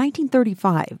 In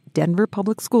 1935, Denver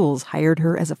Public Schools hired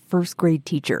her as a first-grade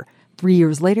teacher. 3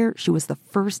 years later, she was the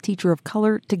first teacher of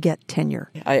color to get tenure.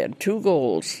 I had two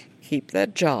goals: keep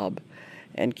that job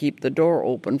and keep the door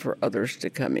open for others to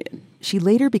come in. She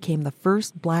later became the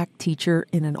first black teacher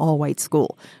in an all-white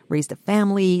school, raised a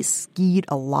family, skied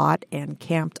a lot, and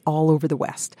camped all over the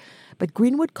West. But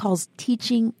Greenwood calls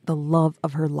teaching the love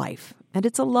of her life. And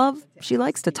it's a love she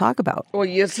likes to talk about. Well,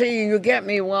 you see, you get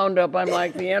me wound up. I'm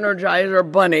like the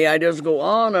Energizer Bunny. I just go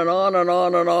on and on and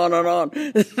on and on and on.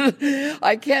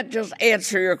 I can't just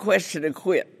answer your question and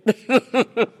quit.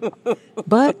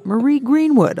 But Marie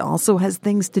Greenwood also has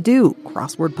things to do,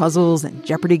 crossword puzzles and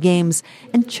Jeopardy games,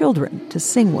 and children to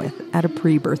sing with at a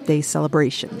pre-birthday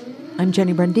celebration. I'm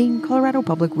Jenny Brandine, Colorado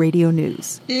Public Radio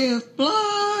News. If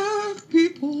black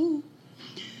people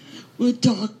would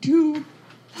talk to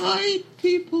white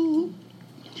people,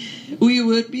 we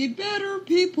would be better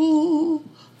people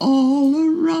all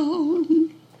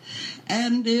around.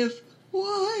 And if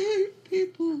white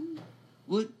people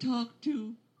would talk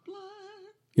to black...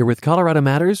 You're with Colorado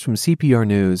Matters from CPR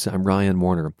News. I'm Ryan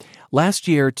Warner. Last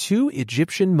year, 2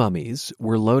 Egyptian mummies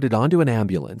were loaded onto an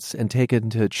ambulance and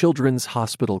taken to Children's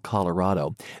Hospital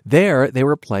Colorado. There, they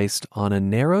were placed on a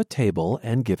narrow table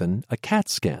and given a CAT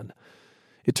scan.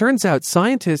 It turns out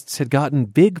scientists had gotten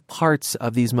big parts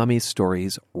of these mummies'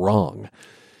 stories wrong.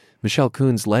 Michelle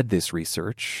Coons led this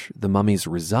research. The mummies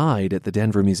reside at the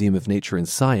Denver Museum of Nature and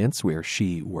Science, where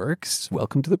she works.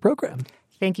 Welcome to the program.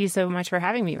 Thank you so much for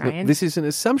having me, Ryan. This is an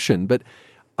assumption, but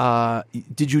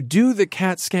did you do the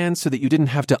CAT scan so that you didn't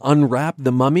have to unwrap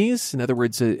the mummies? In other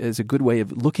words, as a good way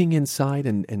of looking inside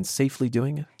and safely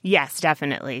doing it? Yes,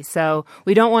 definitely. So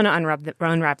we don't want to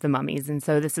unwrap the mummies. And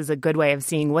so this is a good way of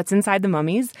seeing what's inside the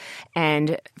mummies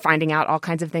and finding out all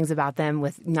kinds of things about them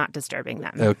with not disturbing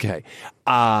them. Okay.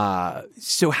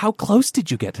 So how close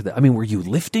did you get to them? I mean, were you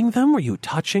lifting them? Were you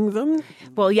touching them?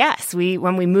 Well, yes.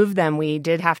 When we moved them, we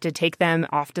did have to take them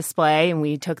off display, and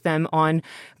we took them on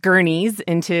gurneys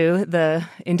into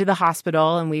the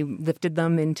hospital, and we lifted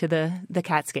them into the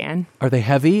CAT scan. Are they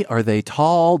heavy? Are they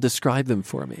tall? Describe them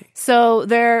for me. So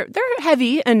they're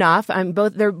heavy enough.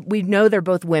 We know they're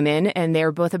both women, and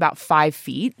they're both about 5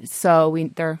 feet. So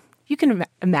you can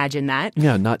imagine that.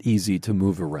 Yeah, not easy to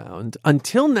move around.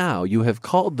 Until now, you have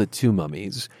called the 2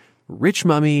 mummies Rich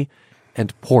Mummy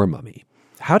and Poor Mummy.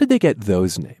 How did they get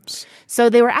those names? So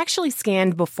they were actually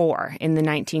scanned before in the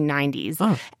 1990s.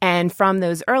 Oh. And from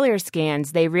those earlier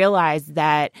scans, they realized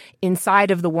that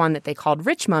inside of the one that they called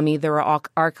Rich Mummy, there were all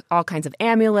kinds of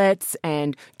amulets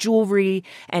and jewelry.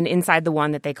 And inside the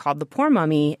one that they called the Poor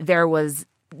Mummy, there was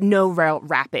no real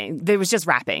wrapping. There was just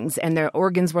wrappings, and their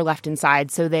organs were left inside.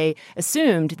 So they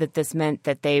assumed that this meant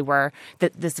that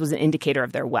this was an indicator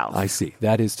of their wealth. I see.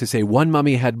 That is to say, one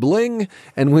mummy had bling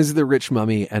and was the rich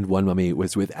mummy, and one mummy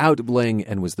was without bling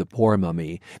and was the poor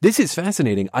mummy. This is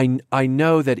fascinating. I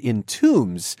know that in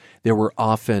tombs there were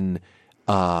often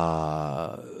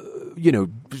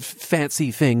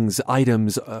fancy things,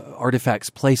 items, artifacts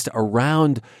placed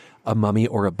around a mummy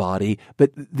or a body,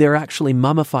 but they're actually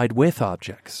mummified with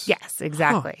objects. Yes,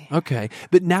 exactly. Huh, okay.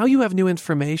 But now you have new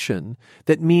information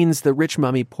that means the rich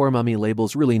mummy, poor mummy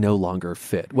labels really no longer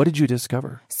fit. What did you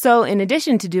discover? So in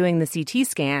addition to doing the CT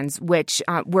scans, which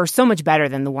were so much better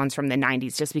than the ones from the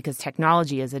 90s just because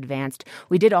technology has advanced,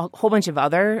 we did a whole bunch of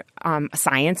other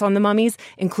science on the mummies,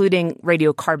 including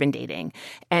radiocarbon dating.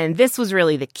 And this was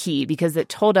really the key because it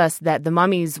told us that the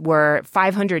mummies were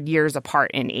 500 years apart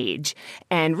in age.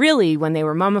 And really, when they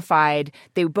were mummified,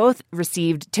 they both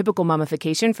received typical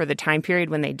mummification for the time period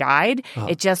when they died.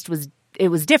 It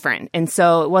was different. And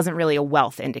so it wasn't really a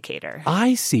wealth indicator.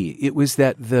 I see. It was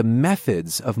that the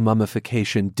methods of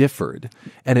mummification differed.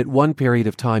 And at one period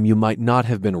of time, you might not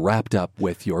have been wrapped up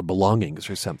with your belongings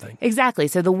or something. Exactly.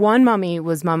 So the one mummy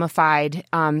was mummified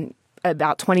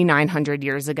about 2,900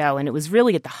 years ago, and it was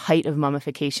really at the height of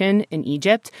mummification in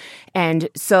Egypt. And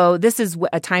so this is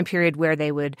a time period where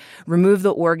they would remove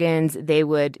the organs, they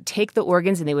would take the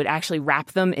organs and they would actually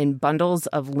wrap them in bundles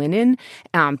of linen,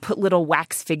 put little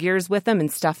wax figures with them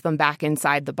and stuff them back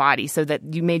inside the body so that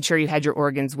you made sure you had your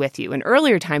organs with you. In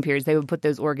earlier time periods, they would put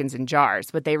those organs in jars,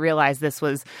 but they realized this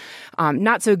was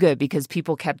not so good because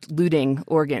people kept looting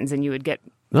organs and you would get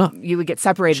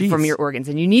separated from your organs,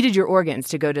 and you needed your organs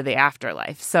to go to the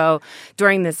afterlife. So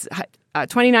during this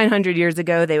 2,900 years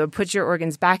ago, they would put your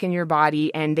organs back in your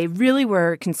body, and they really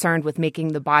were concerned with making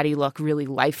the body look really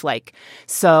lifelike.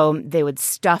 So they would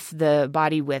stuff the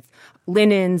body with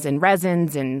linens and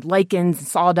resins and lichens and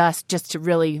sawdust just to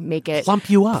really make it plump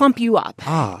you up,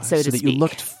 so to that speak. You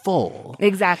looked full.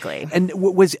 Exactly. And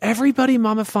was everybody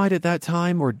mummified at that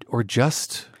time, or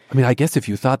just? I mean, I guess if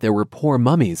you thought there were poor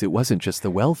mummies, it wasn't just the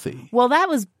wealthy. Well, that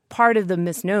was part of the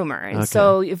misnomer. And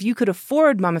so if you could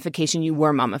afford mummification, you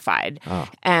were mummified.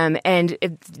 And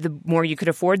the more you could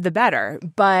afford, the better.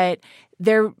 But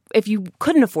if you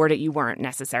couldn't afford it, you weren't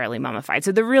necessarily mummified.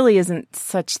 So there really isn't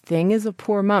such thing as a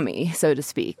poor mummy, so to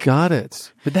speak. Got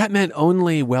it. But that meant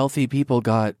only wealthy people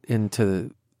got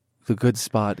into the good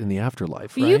spot in the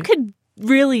afterlife, right? You could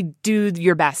really do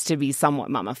your best to be somewhat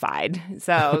mummified.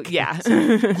 So, yeah.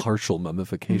 Partial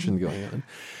mummification going on.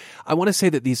 I want to say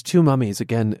that these two mummies,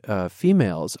 again,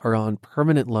 females, are on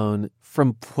permanent loan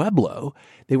from Pueblo.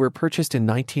 They were purchased in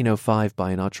 1905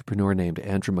 by an entrepreneur named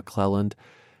Andrew McClelland,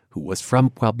 who was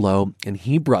from Pueblo, and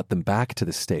he brought them back to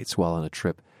the States while on a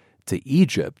trip to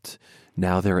Egypt.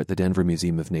 Now they're at the Denver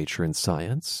Museum of Nature and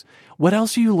Science. What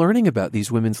else are you learning about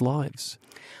these women's lives?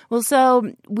 Well, so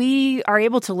we are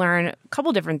able to learn a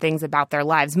couple different things about their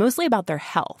lives, mostly about their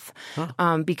health,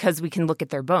 because we can look at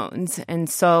their bones. And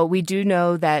so we do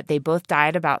know that they both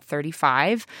died about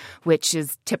 35, which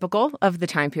is typical of the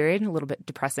time period, a little bit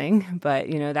depressing, but,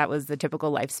 that was the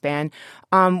typical lifespan.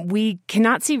 We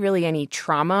cannot see really any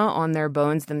trauma on their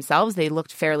bones themselves. They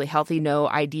looked fairly healthy, no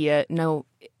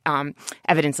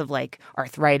evidence of like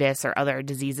arthritis or other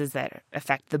diseases that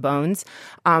affect the bones.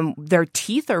 Their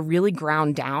teeth are really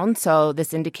ground down, so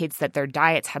this indicates that their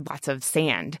diets had lots of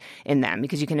sand in them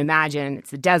because you can imagine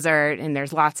it's the desert and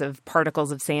there's lots of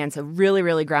particles of sand, so really,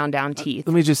 really ground down teeth.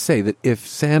 Let me just say that if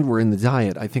sand were in the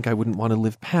diet, I think I wouldn't want to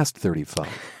live past 35.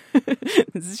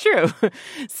 This is true.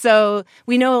 So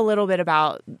we know a little bit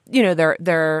about,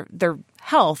 their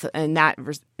health in that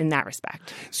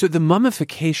respect. So the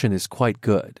mummification is quite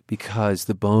good because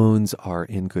the bones are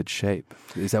in good shape.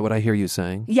 Is that what I hear you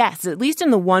saying? Yes, at least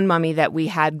in the one mummy that we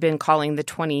had been calling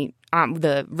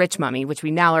the rich mummy, which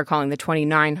we now are calling the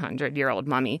 2,900-year-old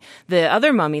mummy. The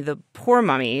other mummy, the poor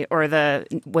mummy, or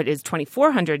what is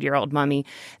 2,400-year-old mummy,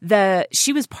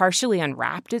 she was partially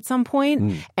unwrapped at some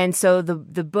point, and so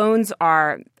the bones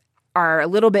are a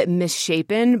little bit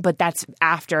misshapen, but that's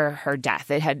after her death.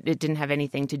 It didn't have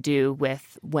anything to do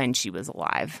with when she was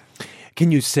alive.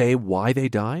 Can you say why they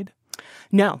died?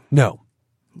 No.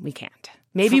 We can't.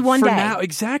 Maybe one day. For now,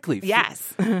 exactly.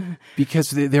 Yes.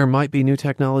 Because there might be new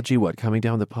technology, coming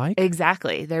down the pike?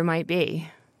 Exactly. There might be.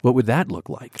 What would that look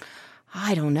like?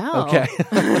 I don't know. Okay.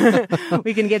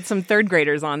 We can get some third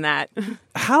graders on that.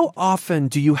 How often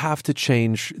do you have to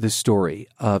change the story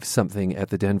of something at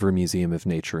the Denver Museum of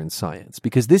Nature and Science?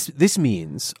 Because this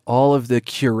means all of the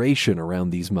curation around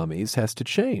these mummies has to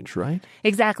change, right?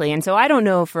 Exactly. And so I don't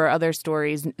know for other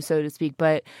stories, so to speak,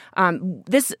 but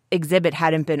this exhibit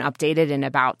hadn't been updated in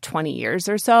about 20 years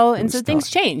or so. And so things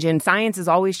change, and science is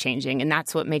always changing. And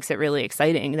that's what makes it really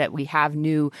exciting, that we have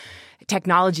new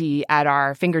technology at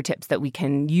our fingertips that we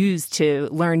can use to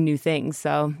learn new things.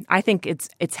 So I think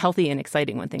it's healthy and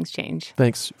exciting when things change.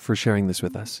 Thanks for sharing this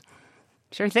with us.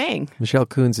 Sure thing. Michelle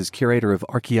Coons is curator of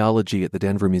archaeology at the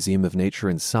Denver Museum of Nature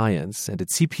and Science. And at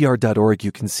CPR.org,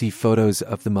 you can see photos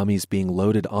of the mummies being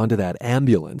loaded onto that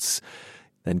ambulance,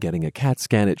 then getting a CAT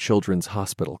scan at Children's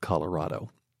Hospital,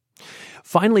 Colorado.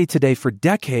 Finally today, for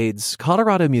decades,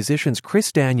 Colorado musicians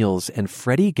Chris Daniels and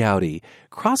Freddie Gowdy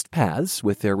crossed paths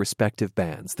with their respective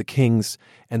bands, the Kings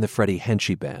and the Freddie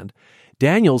Henchy Band.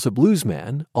 Daniels, a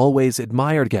bluesman, always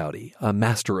admired Gowdy, a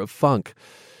master of funk.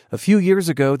 A few years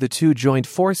ago, the two joined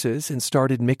forces and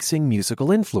started mixing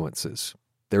musical influences.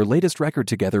 Their latest record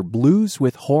together, Blues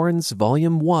with Horns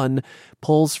Volume 1,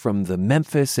 pulls from the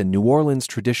Memphis and New Orleans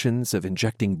traditions of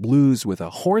injecting blues with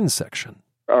a horn section.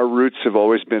 Our roots have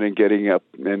always been in getting up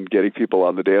and getting people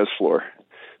on the dance floor.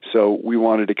 So we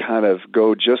wanted to kind of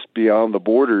go just beyond the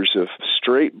borders of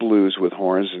straight blues with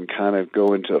horns and kind of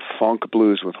go into funk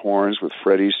blues with horns with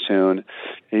Freddie's tune.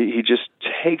 He just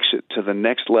takes it to the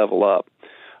next level up.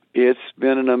 It's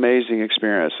been an amazing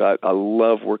experience. I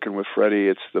love working with Freddie.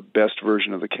 It's the best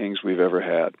version of the Kings we've ever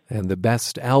had. And the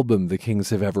best album the Kings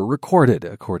have ever recorded,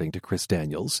 according to Chris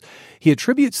Daniels. He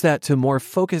attributes that to more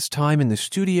focused time in the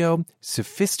studio,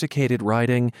 sophisticated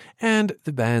writing, and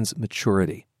the band's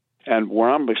maturity. And where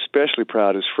I'm especially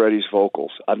proud is Freddie's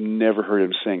vocals. I've never heard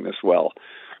him sing this well.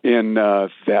 In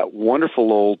that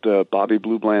wonderful old Bobby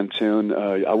Blue Bland tune,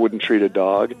 I Wouldn't Treat a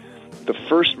Dog, the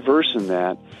first verse in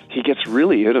that, he gets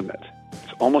really intimate.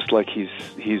 It's almost like he's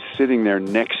sitting there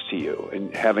next to you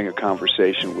and having a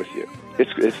conversation with you.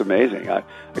 It's amazing. I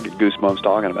get goosebumps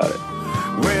talking about it.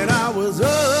 When I was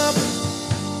up,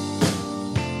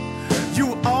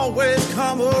 you always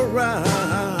come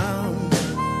around.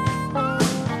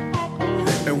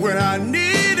 And when I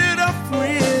needed a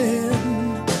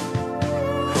friend,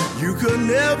 you could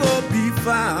never be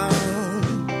found.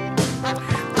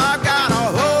 I got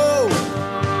a hope.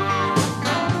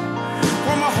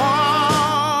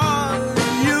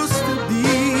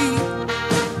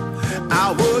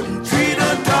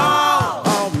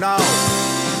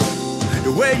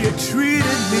 You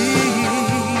treated me,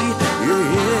 yeah.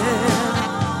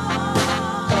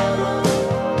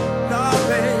 Nah,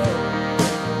 babe.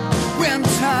 When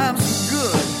times were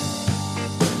good,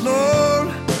 Lord,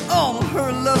 all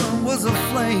her loving was a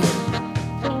flame.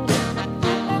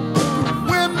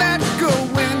 When that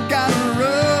going got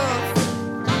rough,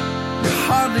 you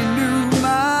hardly knew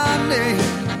my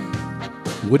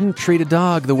name. Wouldn't Treat a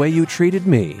Dog the Way You Treated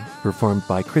Me, performed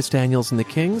by Chris Daniels and the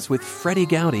Kings with Freddie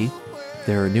Gowdy.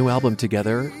 Their new album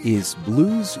together is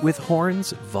Blues with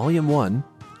Horns, Volume 1,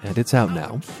 and it's out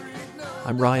now.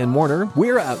 I'm Ryan Warner.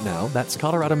 We're out now. That's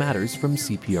Colorado Matters from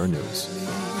CPR News.